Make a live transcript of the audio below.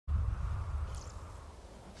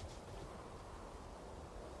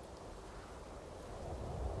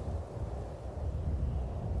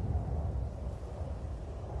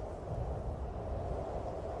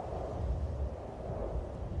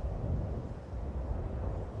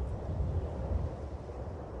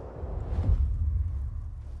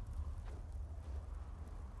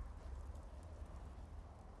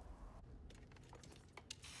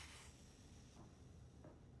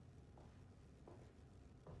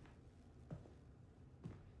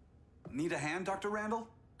Need a hand, Dr. Randall?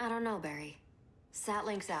 I don't know, Barry. Sat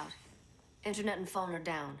link's out. Internet and phone are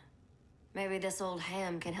down. Maybe this old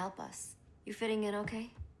ham can help us. You fitting in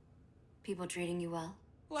okay? People treating you well?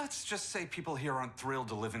 Let's just say people here aren't thrilled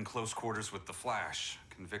to live in close quarters with the Flash,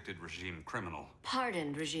 convicted regime criminal.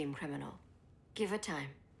 Pardoned regime criminal. Give it time.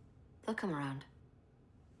 They'll come around.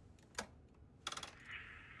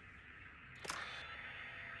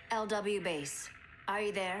 LW base. Are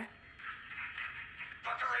you there?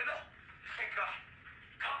 Dr. Randall?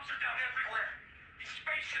 Cops are down everywhere. These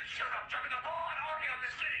spaceships showed up, driving the ball and army on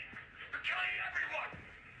this city. They're killing everyone.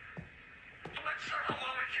 So let's start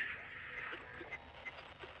along with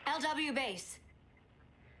you. LW base.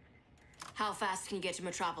 How fast can you get to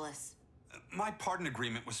Metropolis? My pardon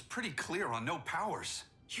agreement was pretty clear on no powers.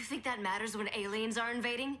 You think that matters when aliens are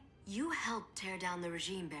invading? You helped tear down the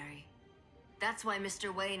regime, Barry. That's why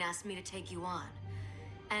Mr. Wayne asked me to take you on.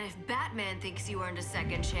 And if Batman thinks you earned a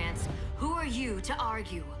second chance, who are you to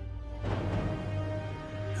argue?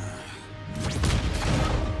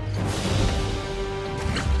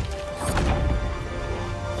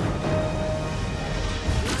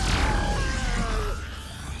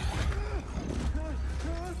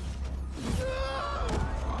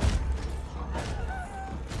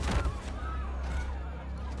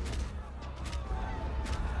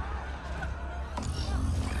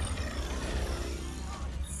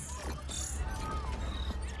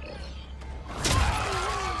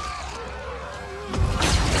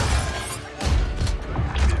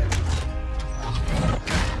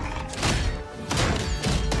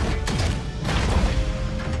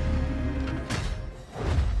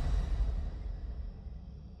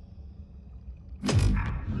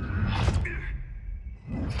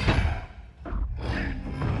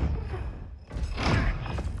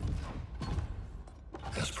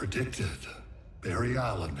 Predicted, Barry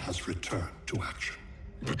Allen has returned to action.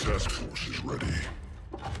 The task force is ready.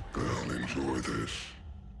 I'll enjoy this.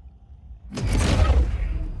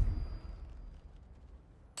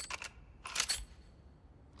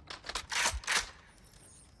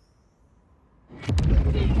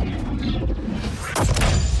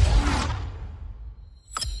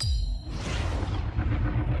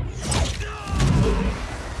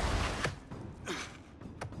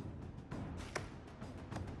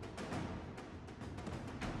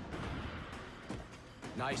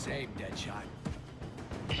 Nice aim, Deadshot.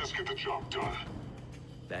 Just get the job done.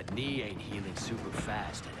 That knee ain't healing super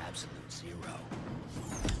fast at absolute zero.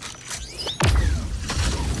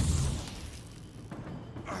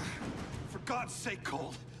 For God's sake,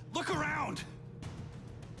 Cole, look around!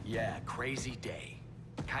 Yeah, crazy day.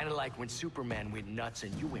 Kinda like when Superman went nuts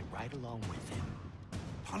and you went right along with him.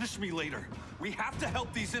 Punish me later. We have to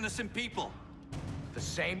help these innocent people. The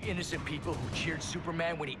same innocent people who cheered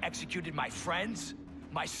Superman when he executed my friends?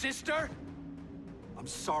 My sister? I'm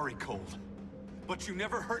sorry, Cole, but you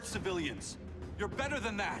never hurt civilians. You're better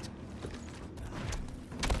than that.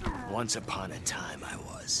 Once upon a time, I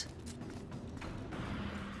was.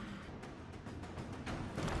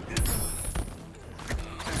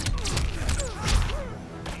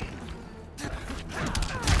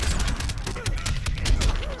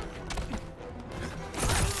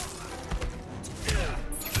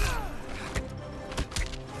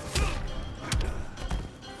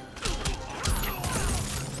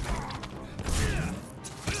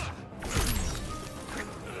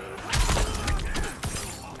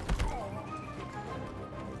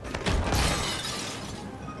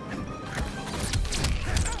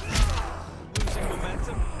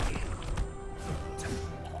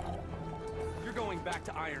 Back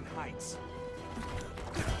to Iron Heights.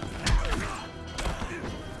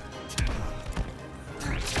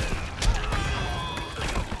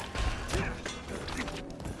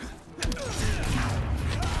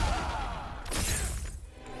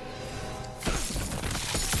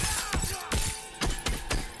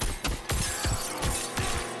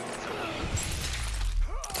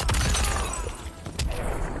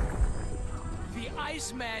 The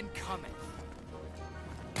Iceman cometh.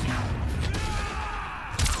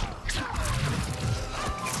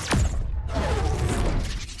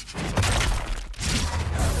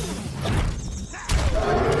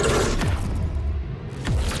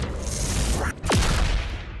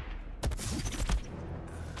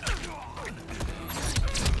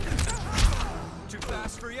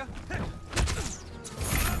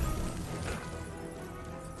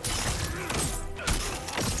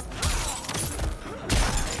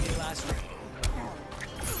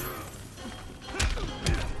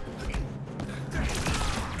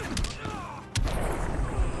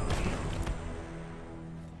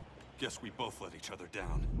 Guess we both let each other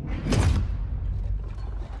down.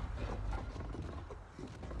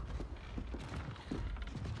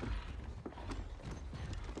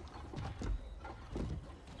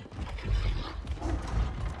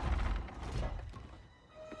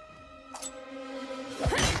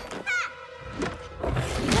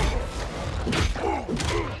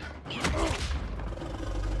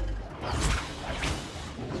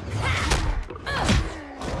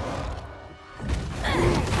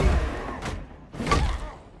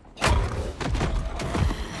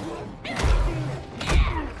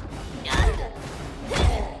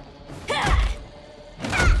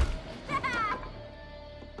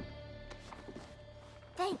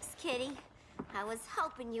 I was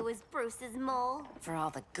hoping you was Bruce's mole. For all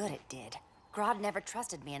the good it did, Grodd never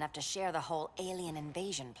trusted me enough to share the whole alien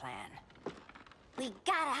invasion plan. We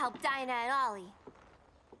gotta help Dinah and Ollie.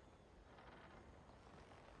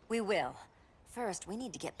 We will. First, we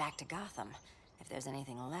need to get back to Gotham, if there's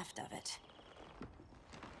anything left of it.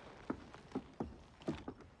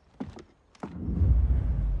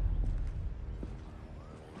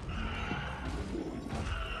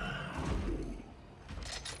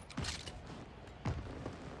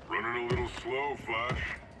 Running a little slow, Flash.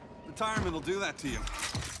 Retirement will do that to you.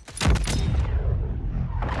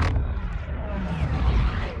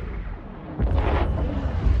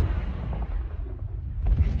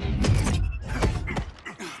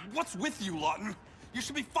 What's with you, Lawton? You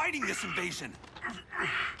should be fighting this invasion.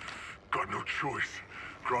 Got no choice.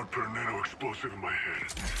 Grodd put a nano-explosive in my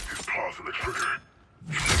head. His paws on the trigger.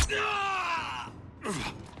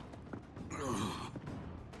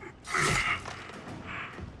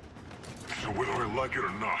 So whether I like it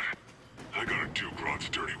or not, I gotta do Grodd's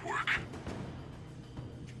dirty work.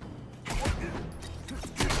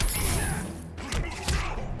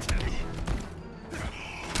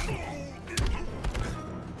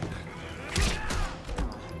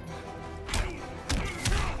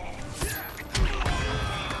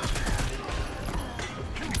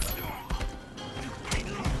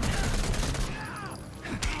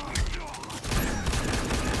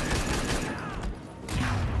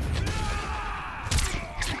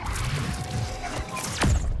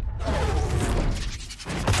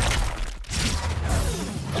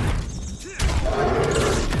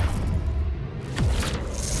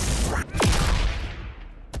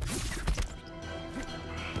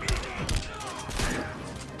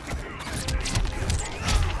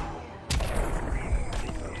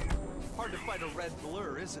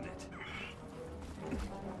 Isn't it?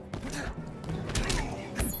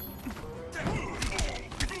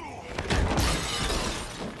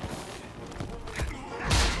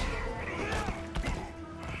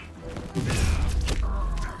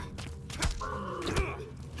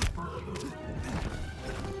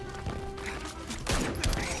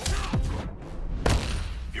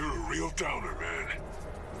 You're a real downer, man.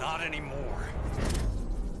 Not anymore.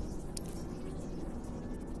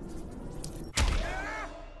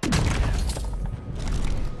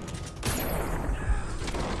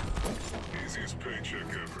 Easiest paycheck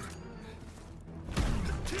ever.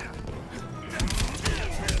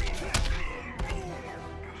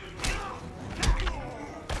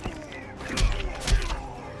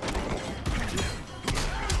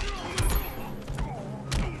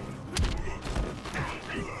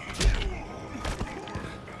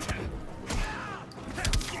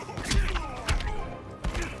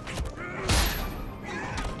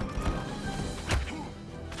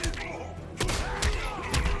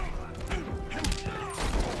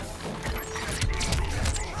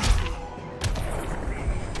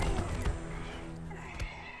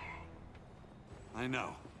 I know.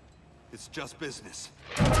 It's just business.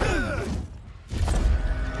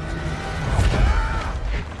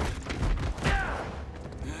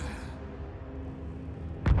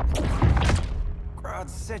 Grodd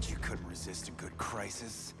said you couldn't resist a good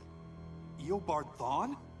crisis. Eobard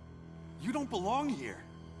Thawne? You don't belong here.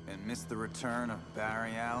 And miss the return of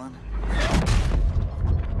Barry Allen?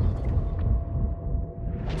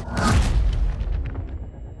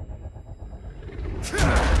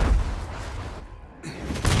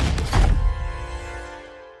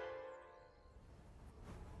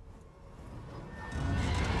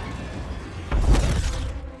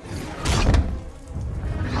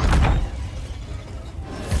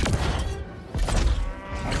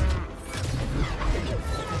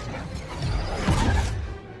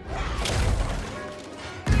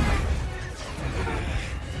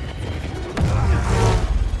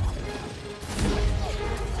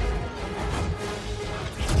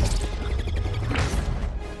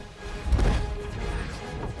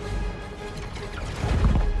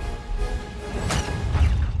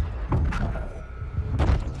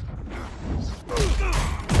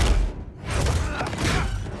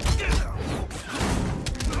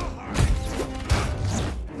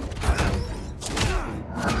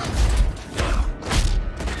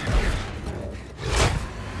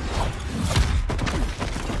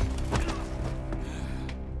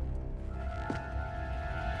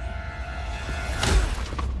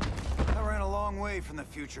 From the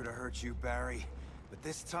future to hurt you, Barry. But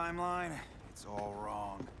this timeline, it's all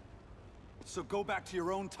wrong. So go back to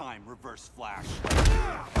your own time, Reverse Flash.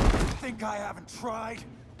 Think I haven't tried?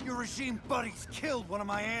 Your regime buddies killed one of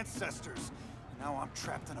my ancestors. And now I'm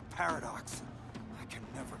trapped in a paradox. I can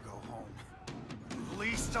never go home.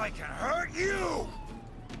 least I can hurt you!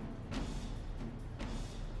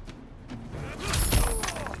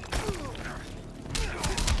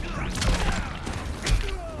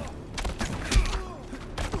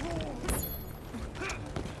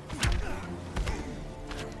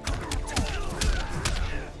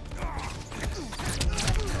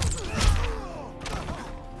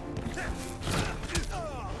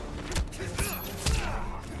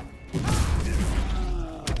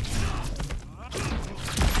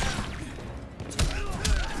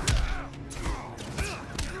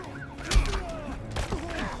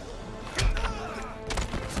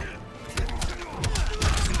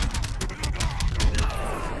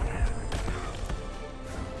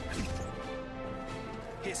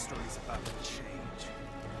 History's about to change.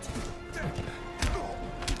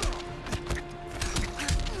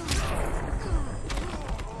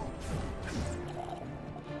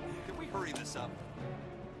 Can we hurry this up?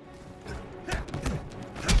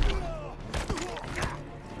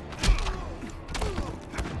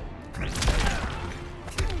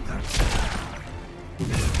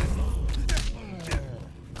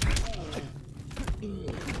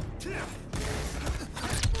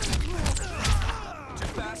 Too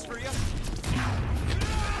fast for you?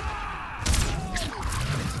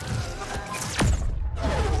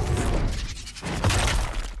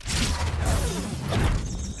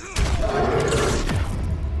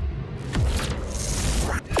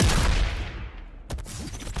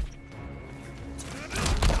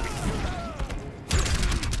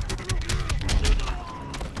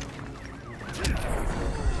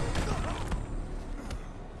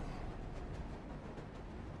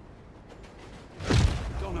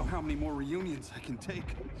 Don't know how many more reunions I can take.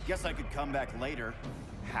 Guess I could come back later.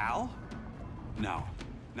 Hal? No,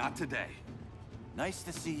 not today. Nice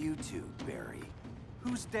to see you too, Barry.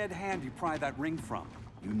 Whose dead hand you pry that ring from?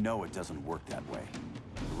 You know it doesn't work that way.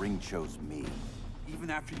 The ring chose me. Even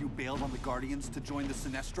after you bailed on the Guardians to join the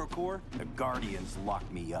Sinestro Corps? The Guardians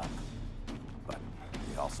locked me up. But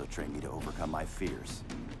they also trained me to overcome my fears.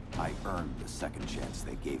 I earned the second chance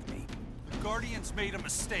they gave me. The Guardians made a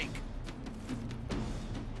mistake.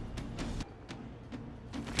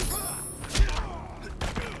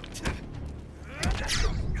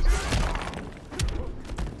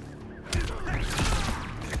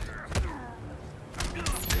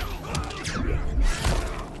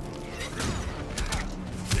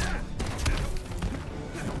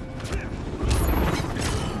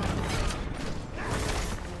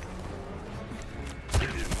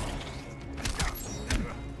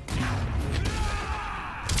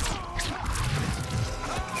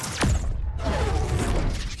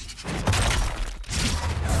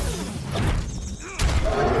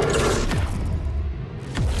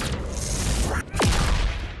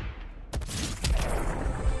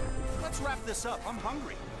 Wrap this up. I'm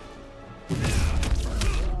hungry.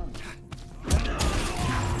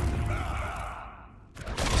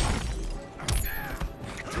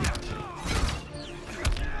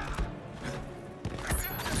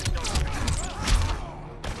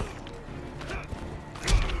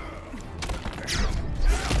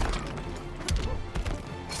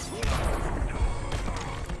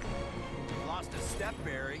 Lost a step,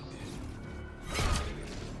 Barry.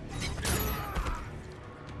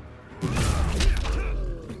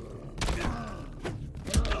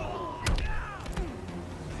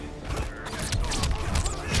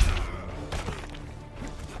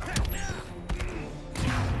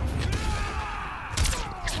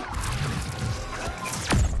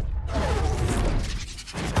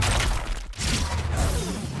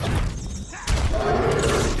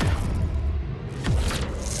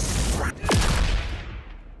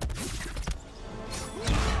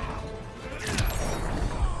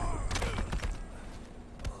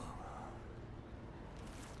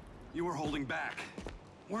 You were holding back,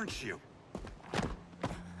 weren't you?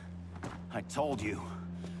 I told you.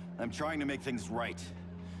 I'm trying to make things right.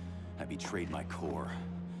 I betrayed my core,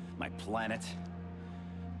 my planet,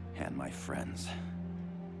 and my friends.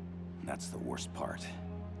 That's the worst part.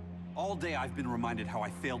 All day I've been reminded how I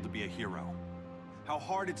failed to be a hero. How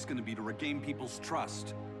hard it's gonna be to regain people's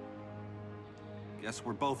trust. Guess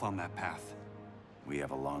we're both on that path. We have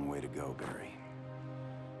a long way to go, Barry.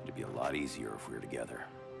 It'd be a lot easier if we were together.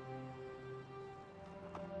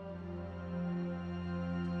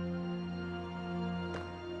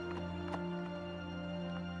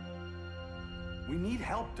 We need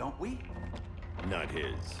help, don't we? Not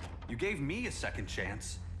his. You gave me a second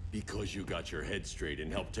chance. Because you got your head straight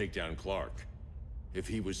and helped take down Clark. If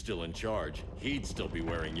he was still in charge, he'd still be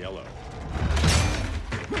wearing yellow.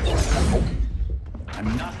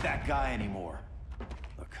 I'm not that guy anymore.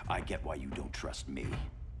 Look, Look, I get why you don't trust me,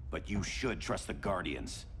 but you should trust the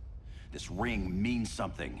Guardians. This ring means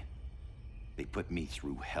something. They put me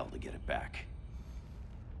through hell to get it back.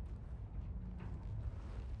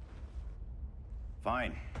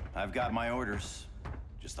 Fine. I've got my orders.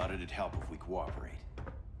 Just thought it'd help if we cooperate.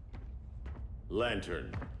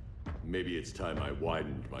 Lantern. Maybe it's time I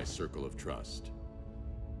widened my circle of trust.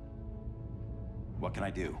 What can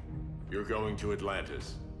I do? You're going to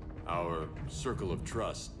Atlantis. Our circle of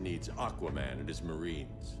trust needs Aquaman and his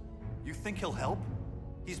Marines. You think he'll help?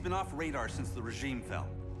 He's been off radar since the regime fell.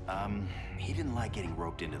 He didn't like getting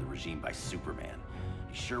roped into the regime by Superman.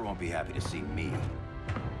 He sure won't be happy to see me.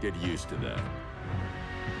 Get used to that.